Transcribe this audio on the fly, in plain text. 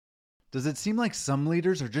Does it seem like some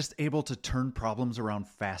leaders are just able to turn problems around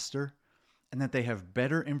faster and that they have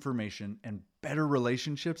better information and better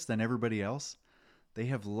relationships than everybody else? They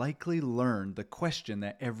have likely learned the question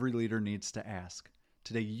that every leader needs to ask.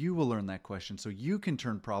 Today, you will learn that question so you can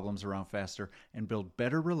turn problems around faster and build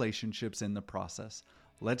better relationships in the process.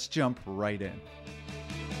 Let's jump right in.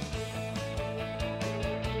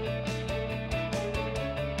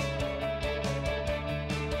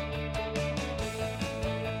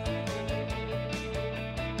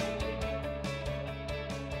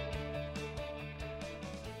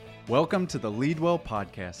 Welcome to the Lead Well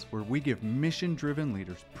podcast, where we give mission-driven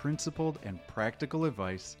leaders principled and practical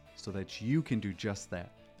advice so that you can do just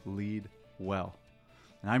that, lead well.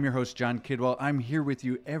 And I'm your host, John Kidwell. I'm here with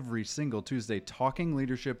you every single Tuesday talking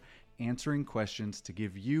leadership, answering questions to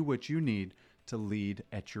give you what you need to lead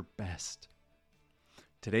at your best.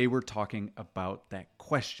 Today we're talking about that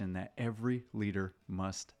question that every leader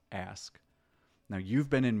must ask. Now, you've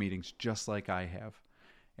been in meetings just like I have.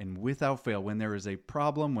 And without fail, when there is a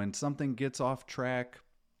problem, when something gets off track,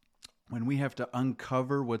 when we have to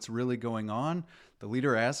uncover what's really going on, the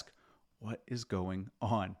leader asks, what is going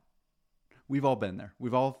on? We've all been there.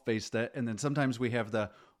 We've all faced that. And then sometimes we have the,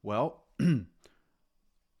 well,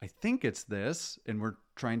 I think it's this. And we're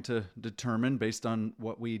trying to determine based on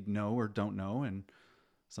what we know or don't know. And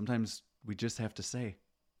sometimes we just have to say,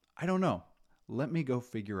 I don't know. Let me go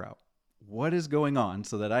figure out what is going on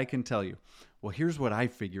so that I can tell you. Well, here's what I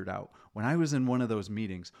figured out. When I was in one of those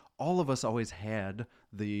meetings, all of us always had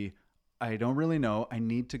the, I don't really know, I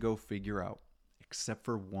need to go figure out, except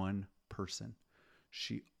for one person.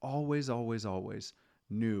 She always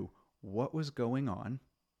knew what was going on.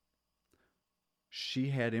 She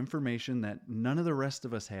had information that none of the rest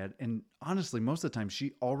of us had. And honestly, most of the time,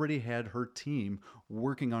 she already had her team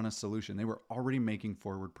working on a solution. They were already making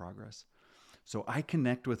forward progress. So I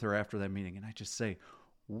connect with her after that meeting and I just say,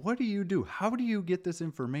 what do you do? How do you get this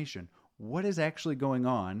information? What is actually going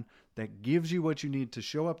on that gives you what you need to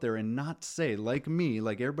show up there and not say, like me,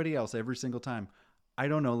 like everybody else, every single time, I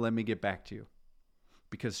don't know, let me get back to you.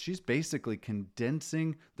 Because she's basically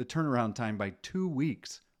condensing the turnaround time by 2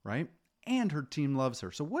 weeks, right? And her team loves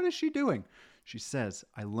her. So what is she doing? She says,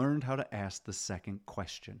 I learned how to ask the second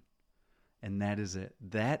question. And that is it.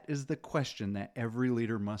 That is the question that every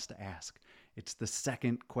leader must ask. It's the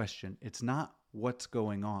second question. It's not what's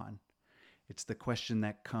going on. It's the question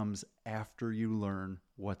that comes after you learn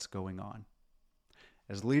what's going on.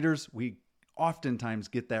 As leaders, we oftentimes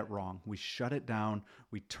get that wrong. We shut it down.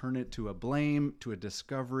 We turn it to a blame, to a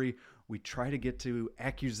discovery. We try to get to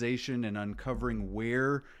accusation and uncovering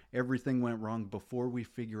where everything went wrong before we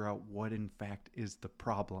figure out what in fact is the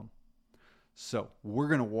problem. So we're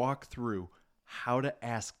going to walk through how to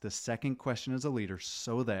ask the second question as a leader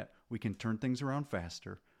so that we can turn things around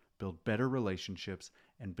faster, build better relationships,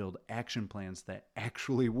 and build action plans that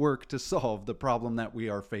actually work to solve the problem that we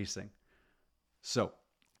are facing. So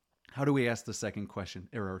how do we ask the second question?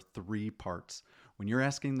 There are 3 parts. When you're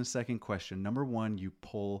asking the second question, number 1, you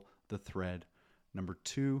pull the thread. Number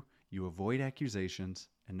 2, you avoid accusations.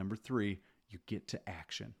 And number 3, you get to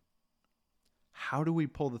action. How do we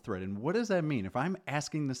pull the thread? And what does that mean? If I'm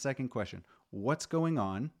asking the second question, what's going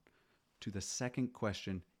on? To the second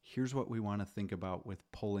question, here's what we want to think about with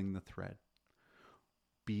pulling the thread.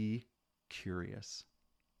 Be curious.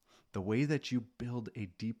 The way that you build a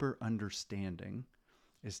deeper understanding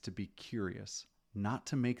is to be curious, not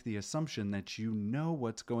to make the assumption that you know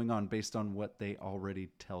what's going on based on what they already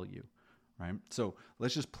tell you, right? So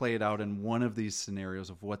let's just play it out in one of these scenarios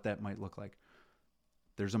of what that might look like.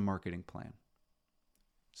 There's a marketing plan.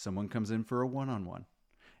 Someone comes in for a one-on-one.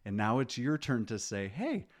 And now it's your turn to say,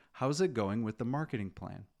 hey, how's it going with the marketing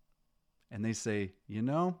plan? And they say,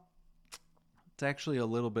 it's actually a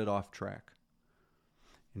little bit off track.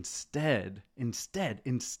 Instead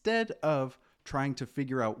of trying to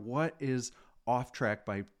figure out what is off track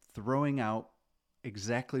by throwing out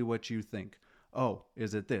exactly what you think. Oh,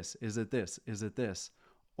 is it this? Is it this? Is it this?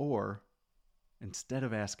 Or instead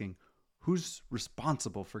of asking, who's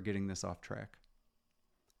responsible for getting this off track?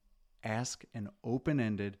 Ask an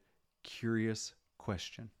open-ended, curious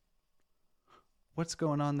question. What's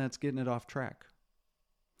going on that's getting it off track?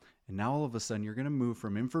 And now all of a sudden you're going to move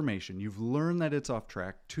from information. You've learned that it's off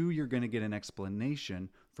track to you're going to get an explanation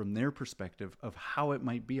from their perspective of how it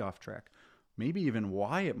might be off track. Maybe even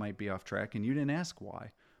why it might be off track and you didn't ask why.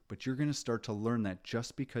 But you're going to start to learn that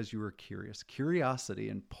just because you were curious. Curiosity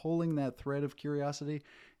and pulling that thread of curiosity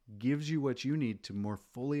gives you what you need to more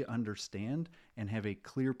fully understand and have a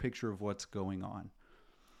clear picture of what's going on.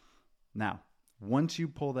 Now, Once you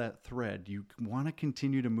pull that thread, you want to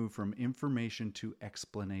continue to move from information to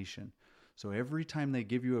explanation. So every time they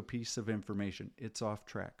give you a piece of information, it's off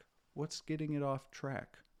track. What's getting it off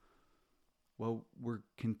track? Well, we're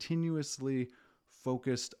continuously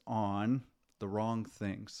focused on the wrong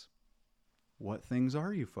things. What things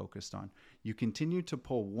are you focused on? You continue to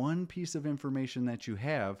pull one piece of information that you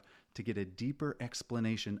have to get a deeper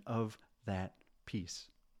explanation of that piece.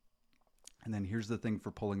 And then here's the thing for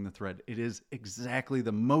pulling the thread. It is exactly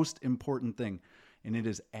the most important thing, and it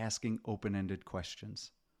is asking open-ended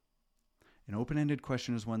questions. An open-ended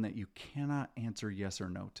question is one that you cannot answer yes or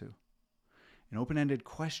no to. An open-ended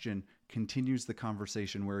question continues the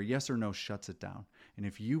conversation, where a yes or no shuts it down. And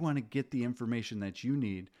if you want to get the information that you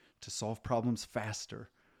need to solve problems faster,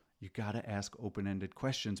 you got to ask open-ended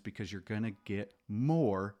questions, because you're going to get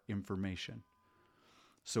more information.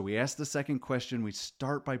 So we ask the second question. We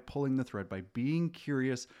start by pulling the thread, by being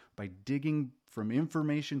curious, by digging from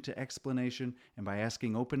information to explanation, and by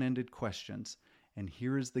asking open-ended questions. And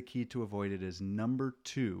here is the key to avoid it, is number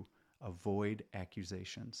 2, avoid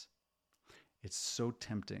accusations. It's so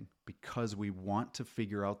tempting, because we want to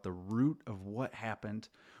figure out the root of what happened.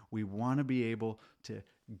 We want to be able to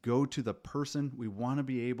go to the person. We want to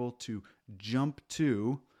be able to jump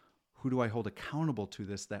to, who do I hold accountable to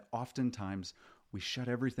this? That oftentimes we shut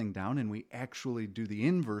everything down and we actually do the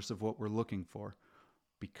inverse of what we're looking for,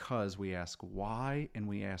 because we ask why and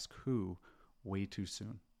we ask who way too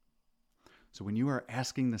soon. So when you are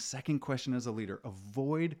asking the second question as a leader,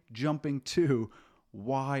 avoid jumping to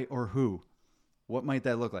why or who. What might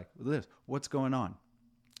that look like? This. What's going on?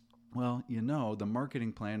 Well, the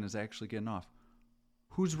marketing plan is actually getting off.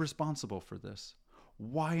 Who's responsible for this?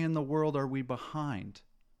 Why in the world are we behind?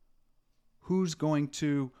 Who's going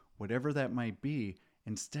to, whatever that might be,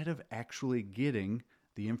 instead of actually getting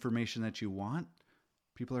the information that you want,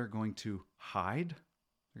 people are going to hide.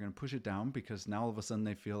 They're going to push it down, because now all of a sudden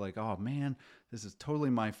they feel like, oh man, this is totally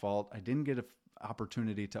my fault. I didn't get an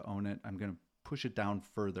opportunity to own it. I'm going to push it down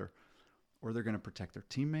further. Or they're going to protect their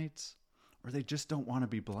teammates, or they just don't want to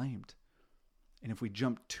be blamed. And if we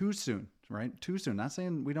jump too soon, right? Too soon, not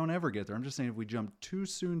saying we don't ever get there. I'm just saying if we jump too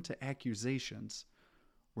soon to accusations,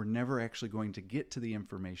 we're never actually going to get to the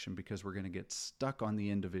information, because we're going to get stuck on the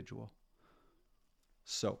individual.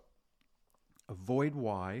 So avoid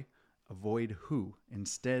why, avoid who.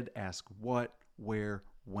 Instead, ask what, where,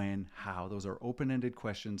 when, how. Those are open-ended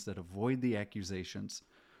questions that avoid the accusations.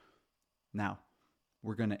 Now,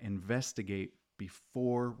 we're going to investigate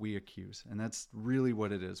before we accuse. And that's really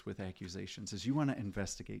what it is with accusations, is you want to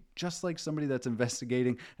investigate, just like somebody that's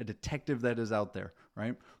investigating, a detective that is out there,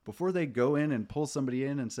 right? Before they go in and pull somebody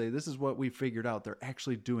in and say, this is what we figured out, they're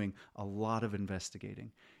actually doing a lot of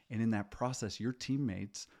investigating. And in that process, your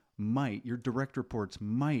teammates might, your direct reports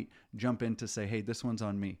might jump in to say, hey, this one's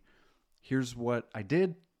on me. Here's what I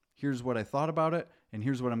did. Here's what I thought about it. And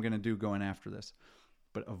here's what I'm going to do going after this.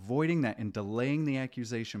 But avoiding that and delaying the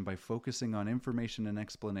accusation by focusing on information and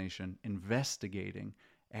explanation, investigating,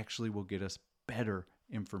 actually will get us better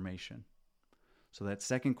information. So that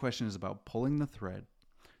second question is about pulling the thread.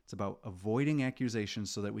 It's about avoiding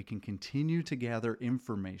accusations so that we can continue to gather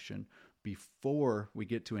information before we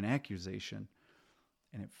get to an accusation.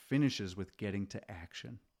 And it finishes with getting to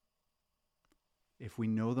action. If we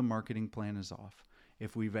know the marketing plan is off,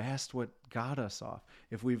 if we've asked what got us off,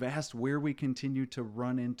 if we've asked where we continue to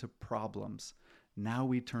run into problems, now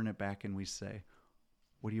we turn it back and we say,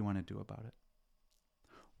 what do you want to do about it?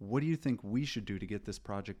 What do you think we should do to get this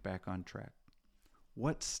project back on track?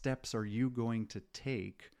 What steps are you going to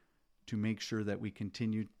take to make sure that we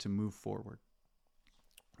continue to move forward?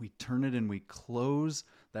 We turn it and we close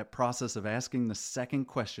that process of asking the second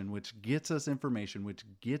question, which gets us information, which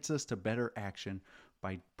gets us to better action,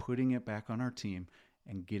 by putting it back on our team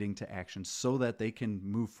and getting to action so that they can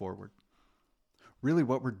move forward. Really,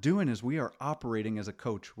 what we're doing is we are operating as a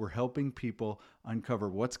coach. We're helping people uncover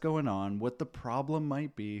what's going on, what the problem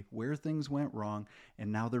might be, where things went wrong,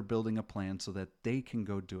 and now they're building a plan so that they can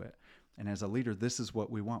go do it. And as a leader, this is what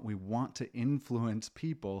we want. We want to influence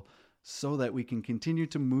people so that we can continue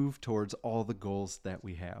to move towards all the goals that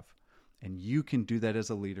we have. And you can do that as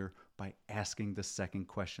a leader by asking the second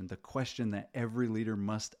question, the question that every leader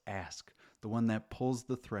must ask, the one that pulls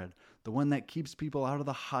the thread, the one that keeps people out of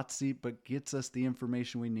the hot seat but gets us the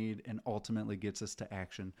information we need and ultimately gets us to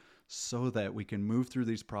action so that we can move through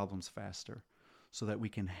these problems faster, so that we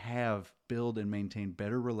can build and maintain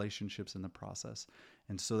better relationships in the process,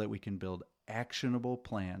 and so that we can build actionable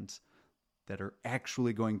plans that are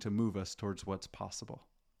actually going to move us towards what's possible.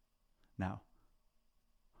 Now,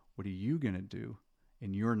 what are you going to do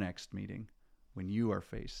in your next meeting when you are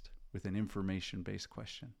faced with an information-based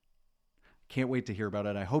question. Can't wait to hear about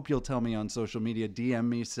it. I hope you'll tell me on social media, DM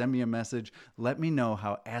me, send me a message. Let me know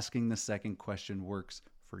how asking the second question works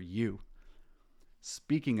for you.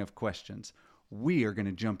 Speaking of questions, we are going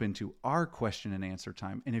to jump into our question and answer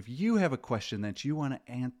time. And if you have a question that you want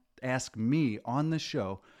to ask me on the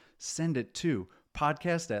show, send it to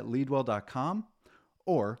podcast@leadwell.com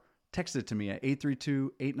or text it to me at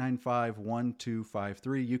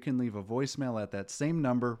 832-895-1253. You can leave a voicemail at that same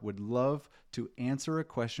number. Would love to answer a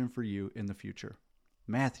question for you in the future.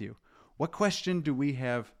 Matthew, what question do we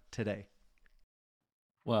have today?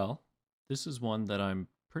 Well, this is one that I'm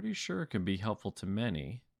pretty sure can be helpful to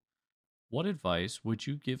many. What advice would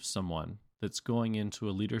you give someone that's going into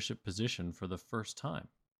a leadership position for the first time?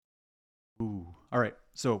 Ooh. All right.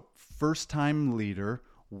 So, first-time leader.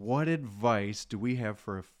 What advice do we have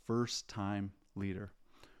for a first-time leader?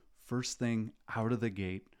 First thing out of the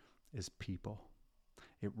gate is people.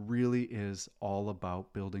 It really is all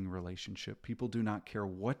about building relationship. People do not care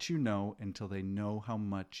what you know until they know how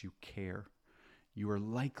much you care. You are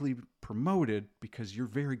likely promoted because you're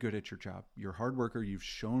very good at your job. You're a hard worker. You've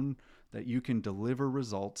shown that you can deliver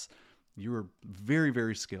results. You are very,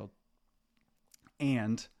 very skilled.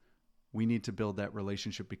 And we need to build that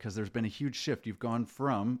relationship because there's been a huge shift. You've gone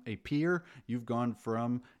from a peer, you've gone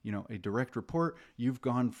from, a direct report, you've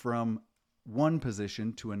gone from one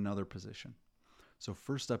position to another position. So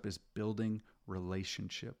first up is building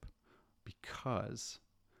relationship, because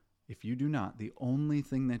if you do not, the only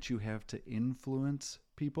thing that you have to influence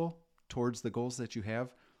people towards the goals that you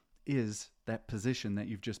have is that position that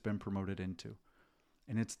you've just been promoted into.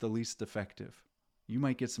 And it's the least effective. You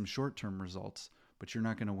might get some short-term results, but you're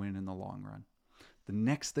not going to win in the long run. The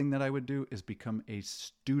next thing that I would do is become a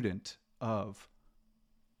student of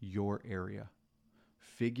your area.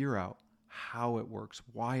 Figure out how it works,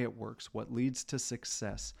 why it works, what leads to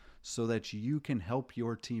success, so that you can help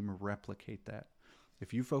your team replicate that.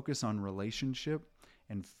 If you focus on relationship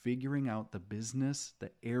and figuring out the business,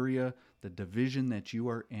 the area, the division that you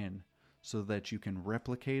are in, so that you can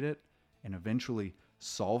replicate it and eventually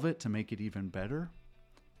solve it to make it even better,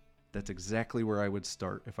 that's exactly where I would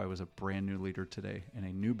start if I was a brand new leader today in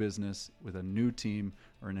a new business with a new team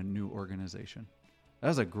or in a new organization. That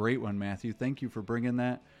was a great one, Matthew. Thank you for bringing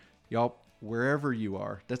that. Y'all, wherever you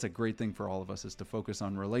are, that's a great thing for all of us, is to focus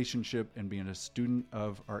on relationship and being a student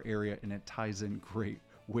of our area. And it ties in great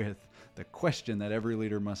with the question that every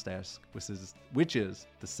leader must ask, which is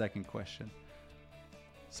the second question.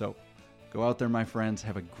 So go out there, my friends.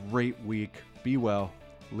 Have a great week. Be well,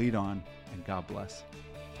 lead on, and God bless.